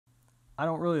I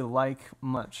don't really like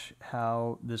much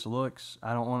how this looks.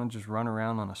 I don't want to just run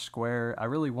around on a square. I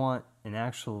really want an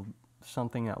actual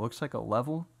something that looks like a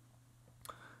level.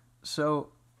 So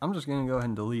I'm just going to go ahead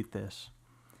and delete this.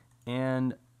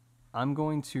 And I'm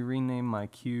going to rename my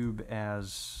cube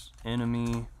as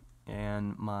enemy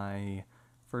and my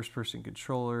first person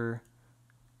controller.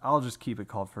 I'll just keep it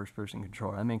called first person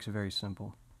controller. That makes it very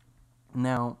simple.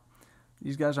 Now,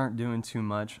 these guys aren't doing too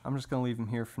much. I'm just going to leave them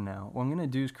here for now. What I'm going to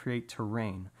do is create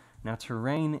terrain. Now,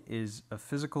 terrain is a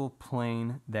physical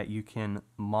plane that you can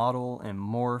model and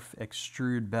morph,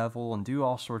 extrude, bevel, and do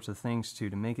all sorts of things to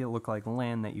make it look like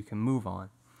land that you can move on.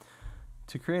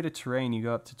 To create a terrain, you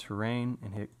go up to terrain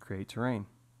and hit create terrain.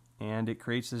 And it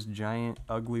creates this giant,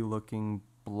 ugly looking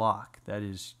block that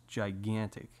is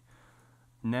gigantic.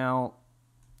 Now,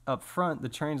 up front, the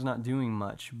terrain's not doing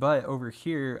much, but over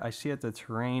here, I see that the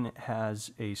terrain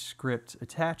has a script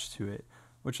attached to it,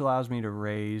 which allows me to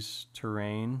raise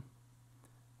terrain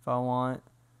if I want,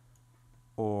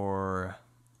 or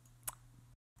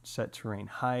set terrain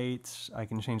height. I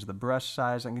can change the brush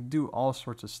size. I can do all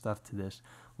sorts of stuff to this.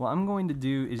 What I'm going to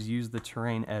do is use the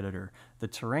terrain editor. The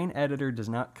terrain editor does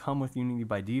not come with Unity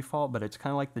by default, but it's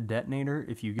kind of like the detonator.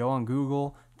 If you go on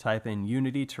Google, type in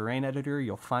Unity terrain editor,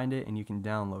 you'll find it and you can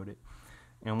download it.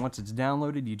 And once it's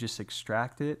downloaded, you just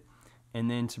extract it.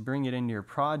 And then to bring it into your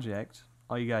project,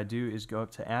 all you gotta do is go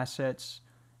up to Assets,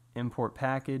 Import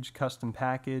Package, Custom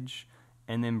Package,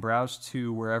 and then browse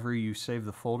to wherever you save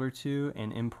the folder to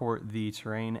and import the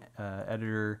terrain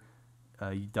editor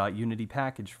 .unity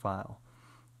package file.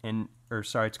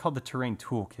 It's called the terrain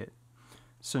toolkit.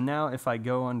 So now if I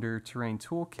go under terrain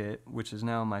toolkit, which is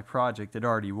now my project, it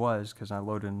already was because I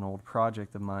loaded an old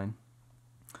project of mine,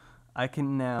 I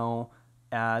can now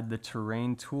add the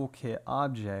terrain toolkit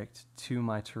object to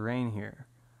my terrain here.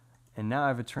 And now I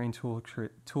have a terrain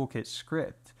toolkit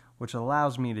script, which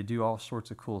allows me to do all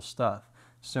sorts of cool stuff.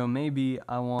 So maybe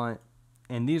I want,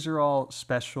 and these are all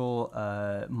special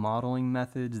modeling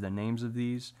methods, the names of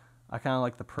these. I kind of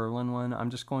like the Perlin one. I'm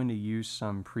just going to use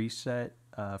some preset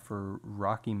for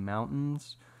Rocky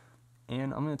Mountains,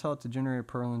 and I'm going to tell it to generate a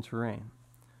Perlin terrain.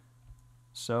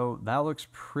 So that looks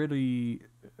pretty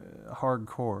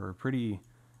hardcore, pretty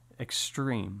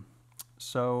extreme.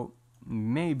 So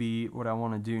maybe what I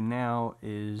want to do now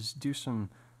is do some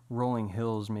rolling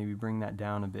hills, maybe bring that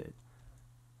down a bit.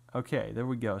 Okay, there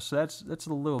we go. So that's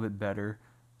a little bit better.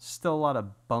 Still a lot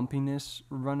of bumpiness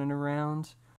running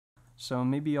around. So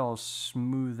maybe I'll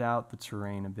smooth out the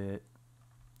terrain a bit.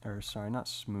 Or sorry, not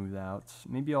smooth out.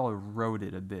 Maybe I'll erode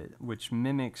it a bit, which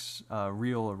mimics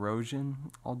real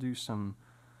erosion. I'll do some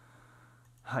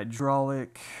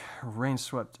hydraulic,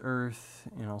 rain-swept earth,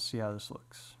 and I'll see how this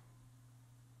looks.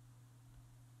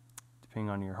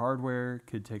 Depending on your hardware, it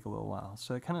could take a little while.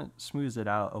 So it kind of smooths it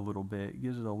out a little bit,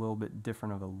 gives it a little bit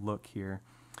different of a look here.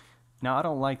 Now I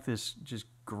don't like this just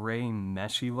gray,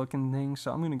 meshy looking thing,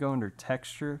 so I'm going to go under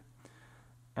texture.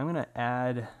 I'm going to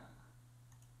add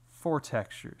 4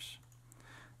 textures.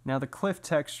 Now the cliff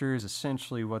texture is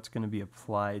essentially what's going to be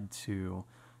applied to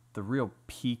the real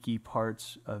peaky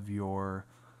parts of your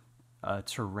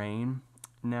terrain.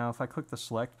 Now if I click the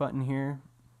select button here,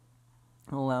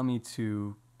 it'll allow me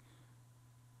to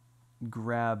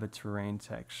grab a terrain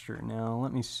texture. Now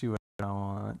let me see what I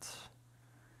want.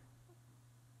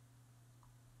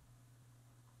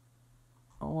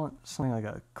 I want something like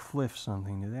a cliff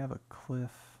something. Do they have a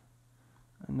cliff?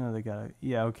 I know they got a,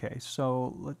 yeah, okay.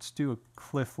 So let's do a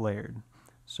cliff layered.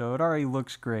 So it already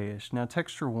looks grayish. Now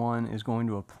texture 1 is going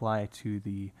to apply to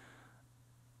the,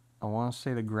 I want to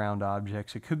say the ground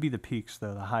objects. It could be the peaks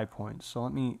though, the high points. So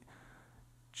let me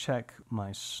check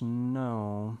my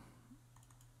snow.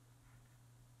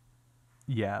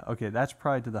 Yeah, okay, that's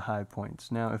probably to the high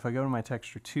points. Now if I go to my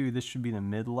texture 2, this should be the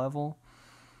mid-level.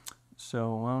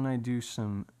 So why don't I do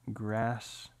some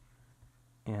grass,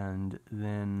 and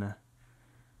then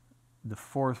the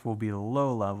 4th will be the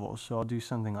low level. So I'll do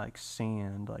something like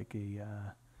sand, like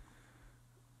a,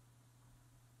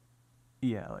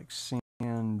 yeah, like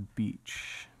sand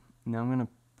beach. Now I'm going to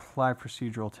apply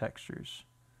procedural textures.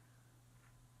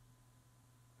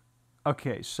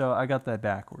 Okay, so I got that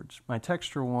backwards. My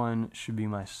texture 1 should be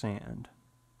my sand.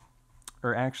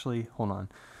 Or actually, hold on.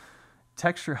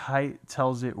 Texture height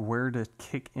tells it where to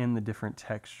kick in the different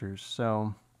textures.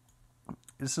 So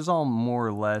this is all more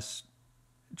or less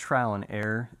trial and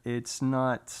error. It's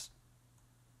not,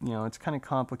 you know, it's kind of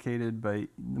complicated, but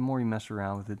the more you mess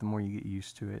around with it, the more you get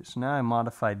used to it. So now I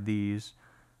modified these.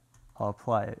 I'll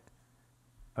apply it.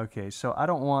 Okay, so I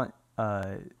don't want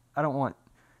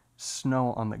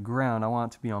snow on the ground, I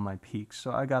want it to be on my peaks.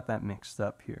 So I got that mixed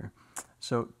up here.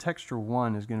 So texture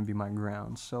 1 is going to be my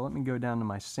ground. So let me go down to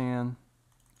my sand,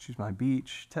 choose my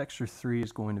beach. Texture 3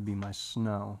 is going to be my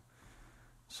snow.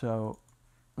 So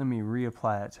let me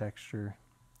reapply that texture.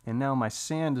 And now my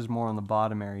sand is more on the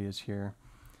bottom areas here.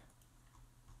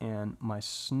 And my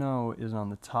snow is on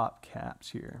the top caps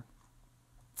here.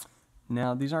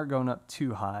 Now these aren't going up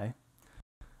too high.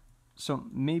 So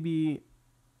maybe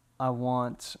I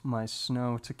want my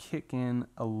snow to kick in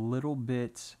a little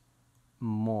bit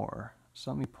more.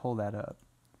 So let me pull that up.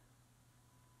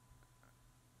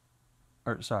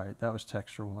 Or sorry, that was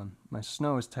texture 1. My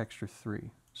snow is texture 3.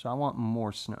 So I want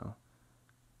more snow.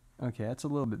 Okay, that's a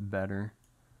little bit better.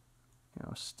 You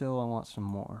know, still I want some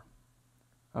more.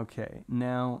 Okay,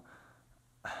 now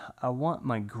I want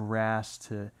my grass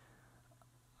to,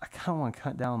 I kind of want to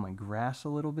cut down my grass a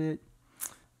little bit.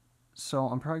 So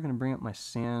I'm probably going to bring up my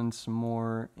sand some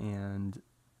more, and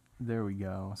there we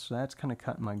go. So that's kind of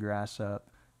cutting my grass up.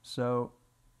 So,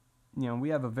 you know, we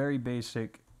have a very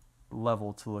basic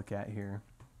level to look at here.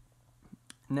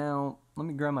 Now, let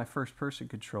me grab my first person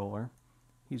controller.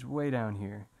 He's way down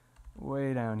here.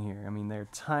 Way down here. I mean, they're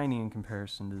tiny in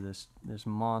comparison to this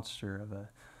monster of a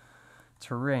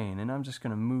terrain. And I'm just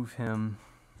going to move him,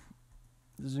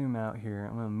 zoom out here.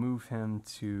 I'm going to move him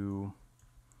to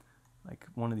like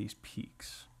one of these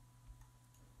peaks.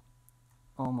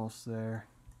 Almost there.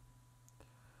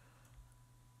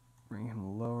 Bring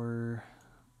him lower.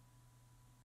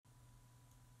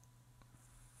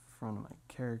 Front of my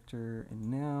character. And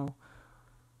now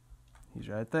he's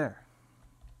right there.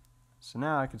 So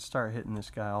now I can start hitting this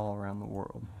guy all around the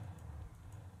world.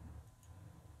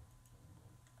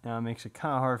 Now it makes it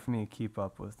kind of hard for me to keep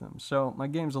up with them. So my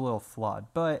game's a little flawed,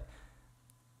 but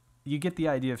you get the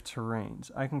idea of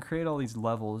terrains. I can create all these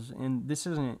levels, and this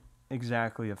isn't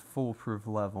exactly a foolproof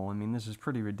level. I mean, this is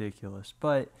pretty ridiculous,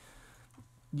 but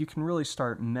you can really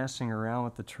start messing around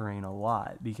with the terrain a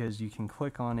lot because you can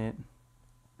click on it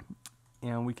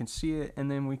and we can see it,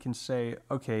 and then we can say,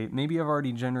 okay, maybe I've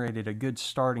already generated a good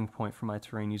starting point for my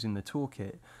terrain using the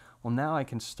toolkit. Well, now I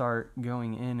can start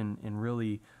going in and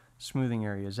really smoothing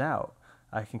areas out.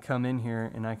 I can come in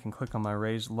here and I can click on my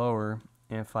raise lower,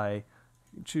 and if I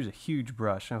choose a huge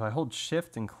brush, and if I hold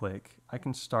shift and click, I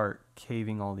can start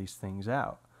caving all these things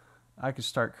out. I could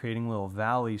start creating little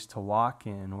valleys to walk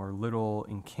in, or little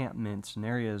encampments and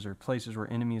areas or places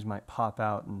where enemies might pop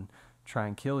out and try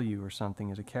and kill you or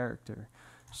something as a character.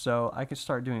 So I could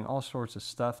start doing all sorts of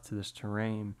stuff to this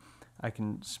terrain. I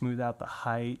can smooth out the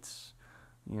heights,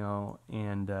 you know,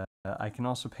 and I can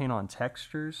also paint on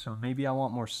textures. So maybe I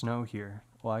want more snow here.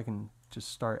 Well, I can just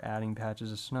start adding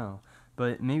patches of snow.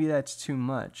 But maybe that's too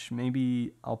much.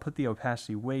 Maybe I'll put the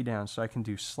opacity way down so I can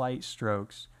do slight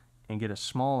strokes and get a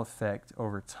small effect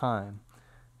over time.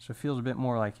 So it feels a bit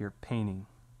more like you're painting,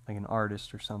 like an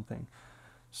artist or something.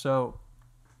 So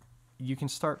you can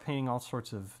start painting all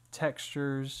sorts of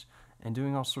textures and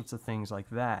doing all sorts of things like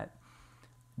that.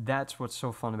 That's what's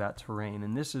so fun about terrain,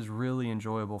 and this is really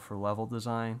enjoyable for level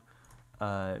design.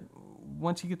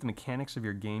 Once you get the mechanics of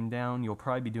your game down, you'll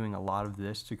probably be doing a lot of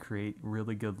this to create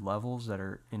really good levels that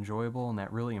are enjoyable and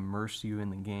that really immerse you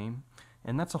in the game.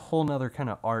 And that's a whole nother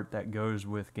kind of art that goes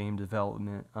with game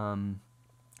development.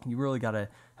 You really got to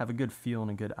have a good feel and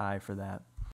a good eye for that.